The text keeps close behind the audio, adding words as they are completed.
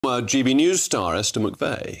GB News star Esther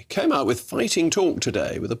McVey came out with fighting talk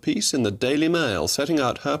today with a piece in the Daily Mail setting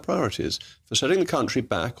out her priorities for setting the country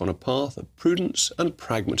back on a path of prudence and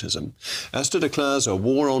pragmatism. Esther declares a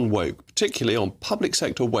war on woke, particularly on public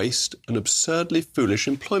sector waste and absurdly foolish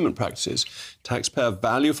employment practices. Taxpayer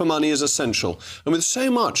value for money is essential, and with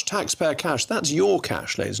so much taxpayer cash, that's your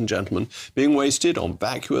cash, ladies and gentlemen, being wasted on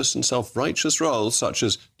vacuous and self-righteous roles such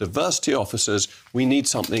as diversity officers, we need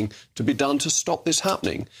something to be done to stop this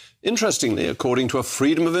happening. Interestingly, according to a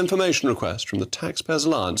Freedom of Information request from the Taxpayers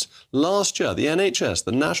Alliance, last year the NHS,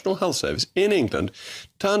 the National Health Service in England,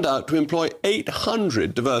 turned out to employ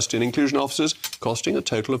 800 diversity and inclusion officers, costing a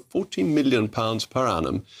total of £40 million per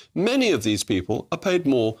annum. Many of these people are paid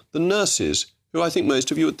more than nurses, who I think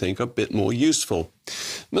most of you would think are a bit more useful.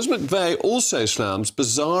 Ms McVey also slams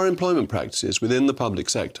bizarre employment practices within the public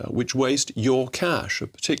sector, which waste your cash, a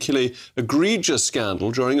particularly egregious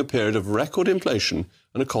scandal during a period of record inflation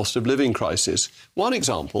and a cost of living crisis. One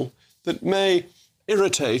example that may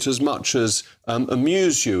irritate as much as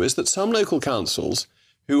amuse you is that some local councils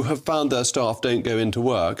who have found their staff don't go into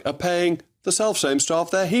work are paying the self-same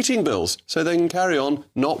staff their heating bills so they can carry on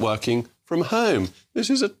not working from home. This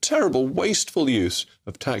is a terrible, wasteful use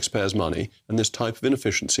of taxpayers' money, and this type of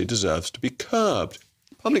inefficiency deserves to be curbed.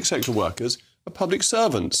 Public sector workers are public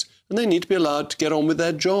servants, and they need to be allowed to get on with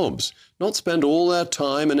their jobs, not spend all their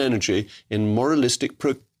time and energy in moralistic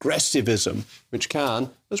progressivism, which can,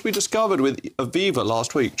 as we discovered with Aviva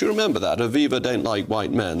last week, do you remember that? Aviva don't like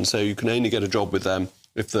white men, so you can only get a job with them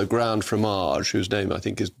if the Grand Fromage, whose name I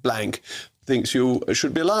think is blank, thinks you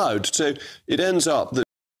should be allowed. So it ends up that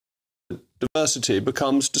diversity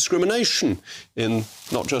becomes discrimination in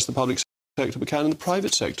not just the public sector, but can in the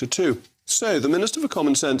private sector too. So the Minister for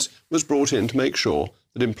Common Sense was brought in to make sure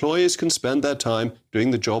that employees can spend their time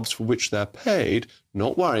doing the jobs for which they're paid,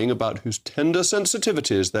 not worrying about whose tender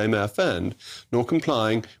sensitivities they may offend, nor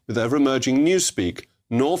complying with ever-emerging newspeak,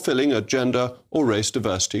 nor filling a gender or race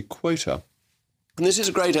diversity quota. And this is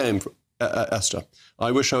a great aim for Esther.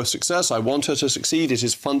 I wish her success. I want her to succeed. It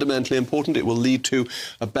is fundamentally important. It will lead to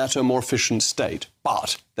a better, more efficient state.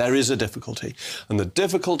 But there is a difficulty. And the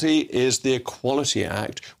difficulty is the Equality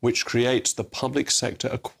Act, which creates the public sector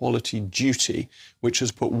equality duty, which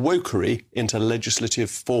has put wokery into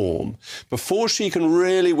legislative form. Before she can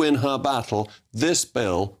really win her battle, this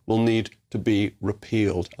bill will need to be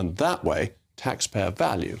repealed. And that way, taxpayer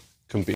value